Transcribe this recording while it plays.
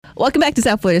Welcome back to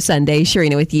South Florida Sunday.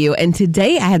 Sharina with you. And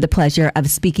today I had the pleasure of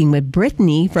speaking with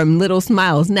Brittany from Little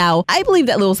Smiles. Now, I believe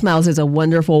that Little Smiles is a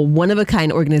wonderful,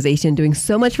 one-of-a-kind organization doing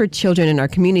so much for children in our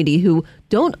community who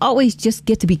don't always just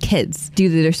get to be kids due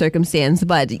to their circumstance,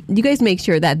 but you guys make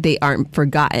sure that they aren't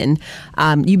forgotten.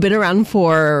 You've been around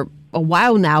for a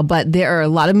while now, but there are a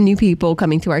lot of new people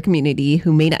coming to our community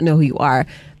who may not know who you are.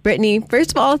 Brittany,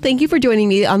 first of all, thank you for joining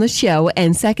me on the show.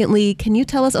 And secondly, can you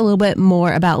tell us a little bit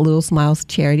more about Little Smiles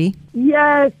charity?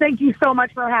 Yes, thank you so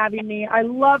much for having me. I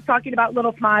love talking about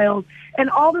Little Smiles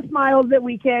and all the smiles that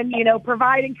we can,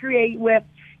 provide and create with,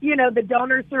 the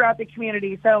donors throughout the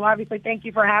community. So obviously, thank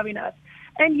you for having us.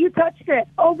 And you touched it.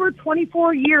 Over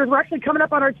 24 years. We're actually coming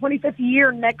up on our 25th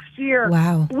year next year.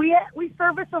 Wow. We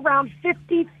service around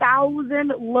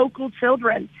 50,000 local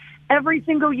children every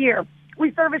single year.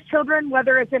 We service children,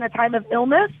 whether it's in a time of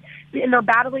illness, and they're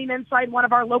battling inside one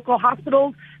of our local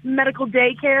hospitals, medical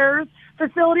daycares,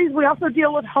 facilities. We also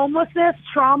deal with homelessness,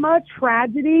 trauma,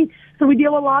 tragedy. So we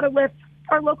deal a lot with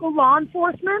our local law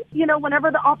enforcement, whenever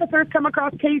the officers come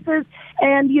across cases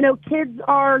and, kids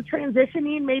are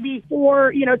transitioning maybe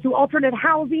for, to alternate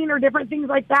housing or different things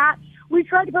like that. We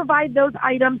try to provide those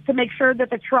items to make sure that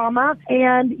the trauma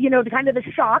and, the kind of the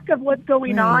shock of what's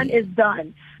going on is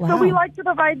done. Wow. So we like to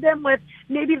provide them with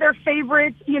maybe their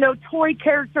favorite, toy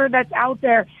character that's out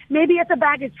there. Maybe it's a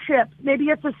bag of chips. Maybe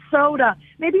it's a soda.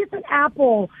 Maybe it's an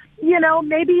apple.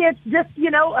 Maybe it's just,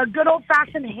 a good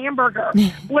old-fashioned hamburger.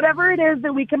 Whatever it is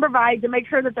that we can provide to make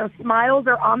sure that those smiles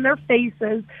are on their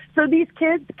faces so these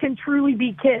kids can truly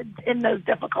be kids in those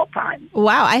difficult times.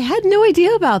 Wow, I had no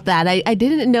idea about that. I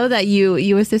didn't know that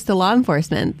you assist the law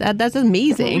enforcement. That's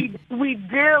amazing. We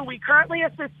do. We currently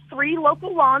assist 3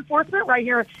 local law enforcement right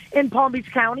here in Palm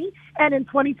Beach County. And in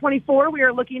 2024, we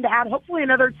are looking to add hopefully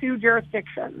another 2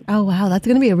 jurisdictions. Oh, wow. That's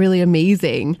going to be really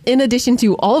amazing. In addition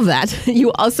to all of that,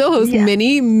 you also host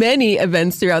many, many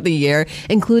events throughout the year,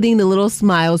 including the Little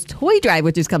Smiles Toy Drive,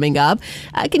 which is coming up.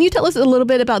 Can you tell us a little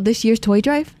bit about this year's toy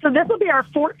drive? So this will be our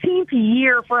 14th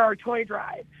year for our toy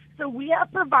drive. So we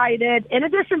have provided, in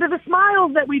addition to the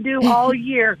smiles that we do all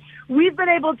year, we've been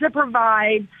able to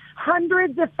provide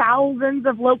hundreds of thousands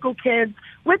of local kids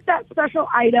with that special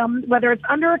item, whether it's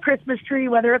under a Christmas tree,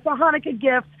 whether it's a Hanukkah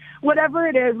gift, whatever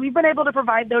it is. We've been able to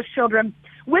provide those children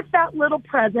with that little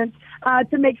present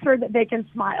to make sure that they can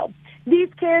smile. These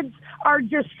kids are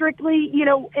just strictly,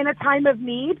 in a time of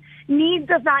need. Need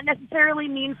does not necessarily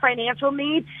mean financial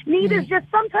need. Need is just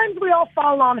sometimes we all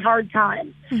fall on hard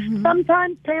times. Mm-hmm.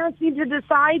 Sometimes parents need to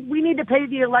decide we need to pay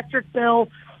the electric bill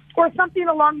or something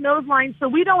along those lines, so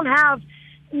we don't have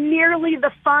nearly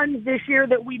the funds this year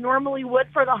that we normally would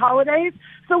for the holidays.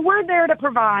 So we're there to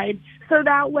provide so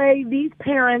that way these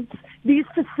parents, these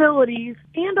facilities,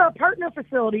 and our partner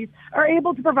facilities are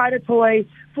able to provide a toy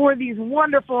for these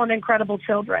wonderful and incredible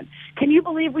children. Can you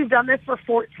believe we've done this for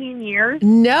 14 years?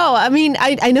 No, I mean,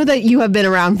 I know that you have been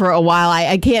around for a while.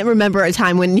 I can't remember a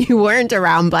time when you weren't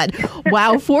around, but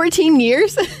wow, 14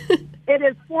 years? It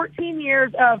is 14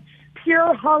 years of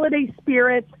pure holiday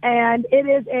spirits, and it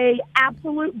is a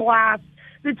absolute blast.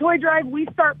 The toy drive, we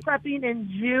start prepping in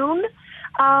June,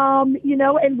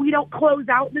 and we don't close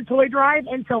out the toy drive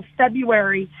until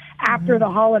February after the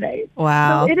holidays.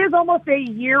 Wow. So it is almost a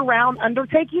year-round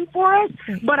undertaking for us,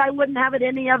 but I wouldn't have it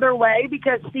any other way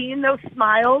because seeing those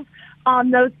smiles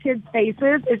on those kids'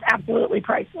 faces is absolutely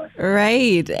priceless.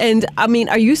 Right. And, I mean,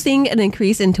 are you seeing an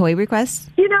increase in toy requests?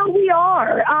 We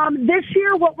are. This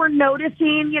year, what we're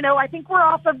noticing, I think we're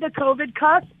off of the COVID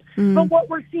cusp, but what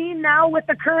we're seeing now with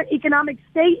the current economic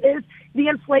state is the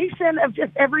inflation of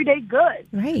just everyday goods.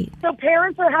 Right. So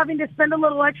parents are having to spend a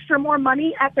little extra more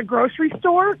money at the grocery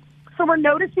store. So we're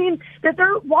noticing that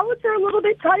their wallets are a little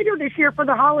bit tighter this year for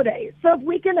the holidays. So if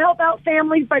we can help out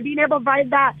families by being able to buy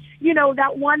that,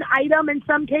 that one item in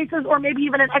some cases, or maybe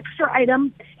even an extra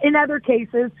item in other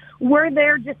cases, we're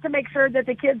there just to make sure that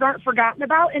the kids aren't forgotten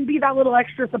about and be that little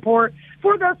extra support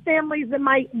for those families that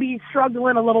might be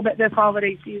struggling a little bit this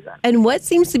holiday season. And what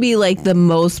seems to be like the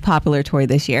most popular toy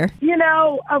this year?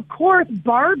 Of course,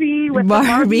 Barbie with the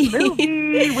Barbie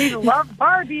movie. We love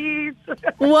Barbies.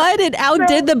 What? It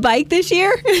outdid the bike this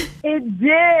year? It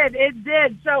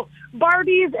did. So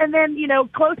Barbies, and then,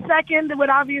 close second would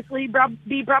obviously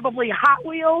be probably Hot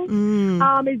Wheels,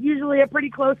 is usually a pretty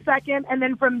close second. And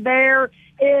then from there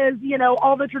is,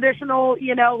 all the traditional,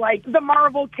 like the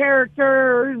Marvel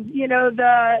characters,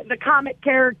 the comic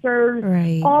characters,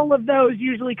 right. All of those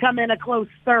usually come in a close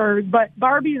third. But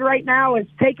Barbies right now is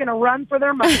taking a run for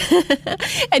their money.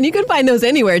 And you can find those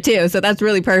anywhere too, so that's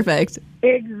really perfect.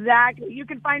 Exactly. You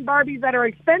can find Barbies that are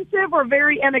expensive or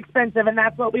very inexpensive, and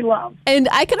that's what we love. And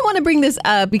I kind of want to bring this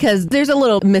up because there's a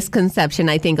little misconception,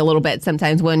 I think, a little bit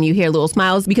sometimes when you hear Little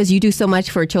Smiles, because you do so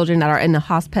much for children that are in the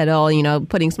hospital,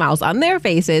 putting smiles on their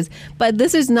faces. But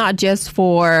this is not just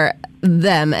for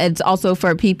them. It's also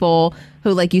for people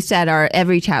who, like you said, are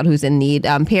every child who's in need.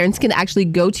 Parents can actually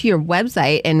go to your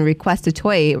website and request a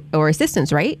toy or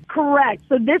assistance, right? Correct.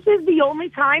 So this is the only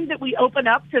time that we open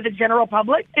up to the general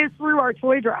public is through our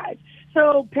toy drive.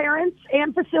 So parents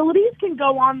and facilities can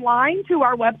go online to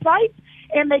our website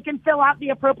and they can fill out the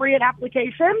appropriate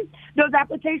application. Those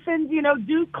applications,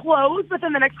 do close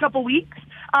within the next couple weeks.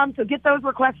 So get those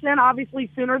requests in, obviously,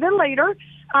 sooner than later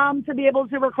to be able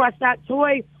to request that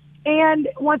toy. And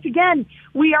once again,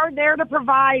 we are there to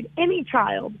provide any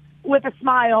child with a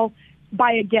smile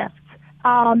by a gift.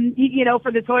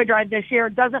 For the toy drive this year,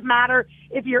 it doesn't matter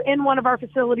if you're in one of our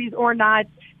facilities or not.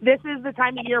 This is the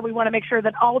time of year we want to make sure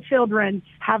that all children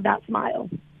have that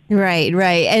smile. Right.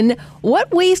 And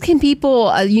what ways can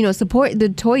people, support the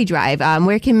toy drive?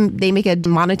 Where can they make a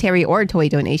monetary or a toy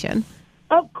donation?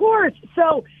 Of course.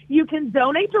 So you can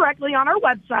donate directly on our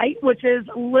website, which is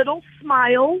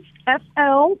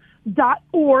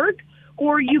littlesmilesfl.org,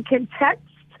 or you can text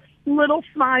Little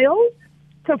Smiles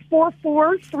to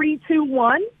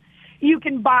 44321. You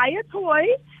can buy a toy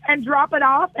and drop it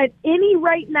off at any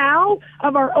right now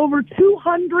of our over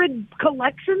 200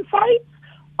 collection sites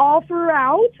all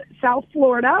throughout South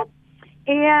Florida.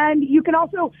 And you can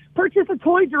also purchase a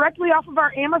toy directly off of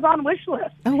our Amazon wish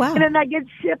list. Oh, wow. And then that gets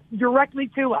shipped directly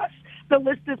to us. The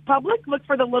list is public. Look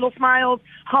for the Little Smiles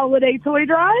Holiday Toy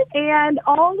Drive. And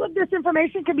all of this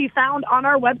information can be found on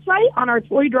our website on our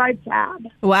Toy Drive tab.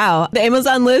 Wow. The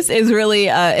Amazon list is really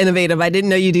innovative. I didn't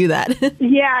know you do that.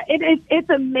 Yeah, it's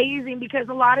amazing because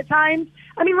a lot of times,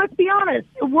 let's be honest,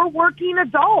 we're working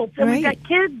adults and We've got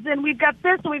kids and we've got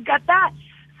this and we've got that.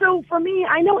 So for me,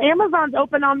 I know Amazon's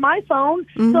open on my phone.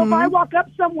 Mm-hmm. So if I walk up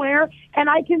somewhere and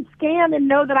I can scan and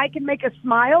know that I can make a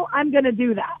smile, I'm going to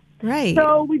do that. Right.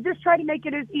 So we just try to make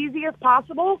it as easy as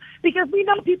possible because we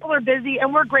know people are busy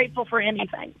and we're grateful for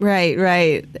anything.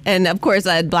 Right. And of course,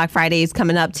 Black Friday is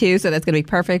coming up too, so that's going to be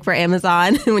perfect for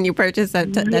Amazon when you purchase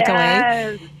that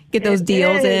toy. Get those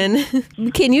deals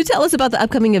in. Can you tell us about the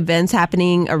upcoming events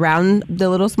happening around the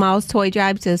Little Smiles Toy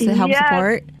Drive to help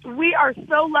support? We are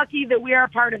so lucky that we are a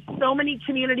part of so many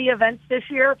community events this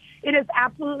year. It is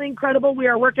absolutely incredible. We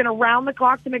are working around the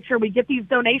clock to make sure we get these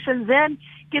donations in,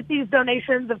 get these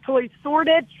donations of toys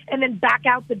sorted, and then back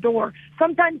out the door.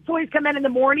 Sometimes toys come in the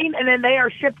morning, and then they are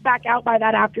shipped back out by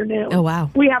that afternoon. Oh, wow.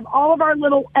 We have all of our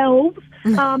little elves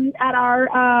at our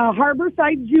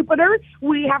Harborside Jupiter.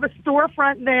 We have a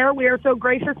storefront there. We are so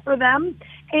gracious for them.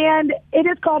 And it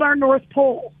is called our North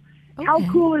Pole. Okay. How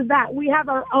cool is that? We have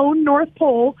our own North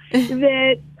Pole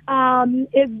that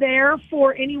is there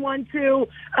for anyone to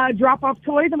drop off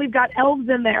toys, and we've got elves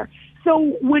in there.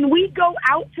 So when we go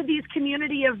out to these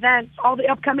community events, all the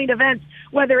upcoming events,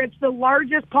 whether it's the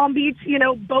largest Palm Beach,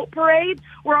 boat parade,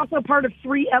 we're also part of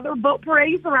 3 other boat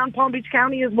parades around Palm Beach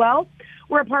County as well.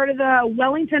 We're a part of the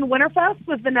Wellington Winterfest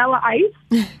with Vanilla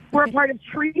Ice. We're a part of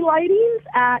tree lightings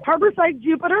at Harborside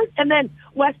Jupiter and then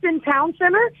Weston Town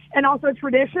Center and also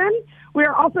Tradition.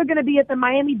 We're also going to be at the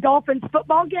Miami Dolphins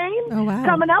football game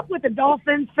coming up with the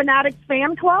Dolphins Fanatics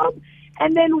Fan Club.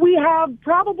 And then we have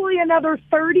probably another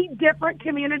 30 different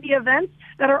community events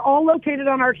that are all located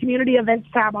on our community events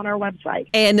tab on our website.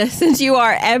 And since you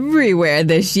are everywhere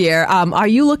this year, are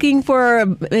you looking for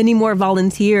any more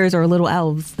volunteers or little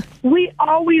elves? We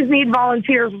always need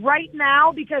volunteers right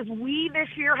now because we this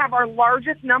year have our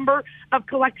largest number of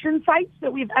collection sites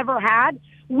that we've ever had.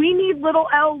 We need little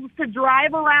elves to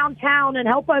drive around town and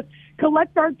help us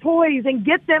collect our toys and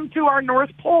get them to our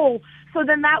North Pole. So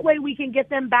then that way we can get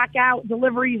them back out,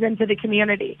 deliveries into the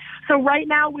community. So right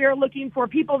now we are looking for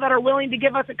people that are willing to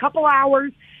give us a couple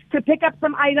hours to pick up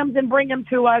some items and bring them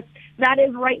to us. That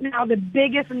is right now the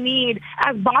biggest need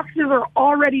as boxes are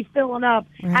already filling up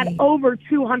at over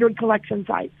 200 collection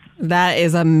sites. That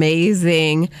is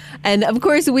amazing. And of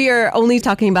course, we are only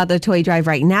talking about the toy drive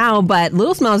right now, but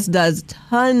Little Smiles does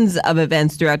tons of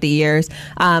events throughout the years.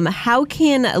 How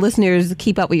can listeners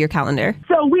keep up with your calendar?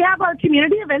 So we have our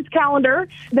community events calendar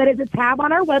that is a tab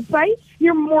on our website.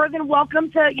 You're more than welcome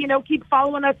to, keep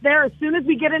following us there. As soon as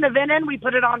we get an event in, we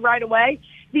put it on right away.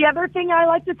 The other thing I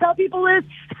like to tell people is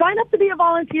sign up to be a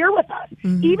volunteer with us.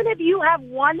 Mm-hmm. Even if you have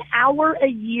 1 hour a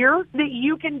year that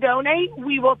you can donate,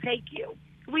 we will take you.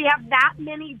 We have that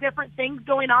many different things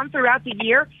going on throughout the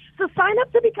year. So sign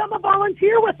up to become a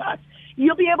volunteer with us.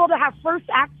 you'll be able to have first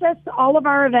access to all of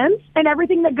our events and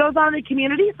everything that goes on in the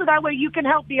community. So that way you can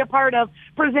help be a part of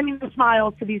presenting the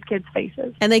smiles to these kids'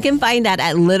 faces. And they can find that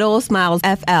at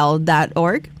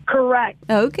littlesmilesfl.org. Correct.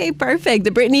 Okay,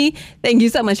 perfect. Brittany, thank you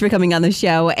so much for coming on the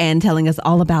show and telling us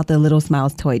all about the Little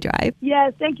Smiles Toy Drive.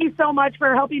 Yes, thank you so much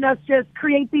for helping us just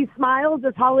create these smiles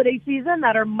this holiday season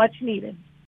that are much needed.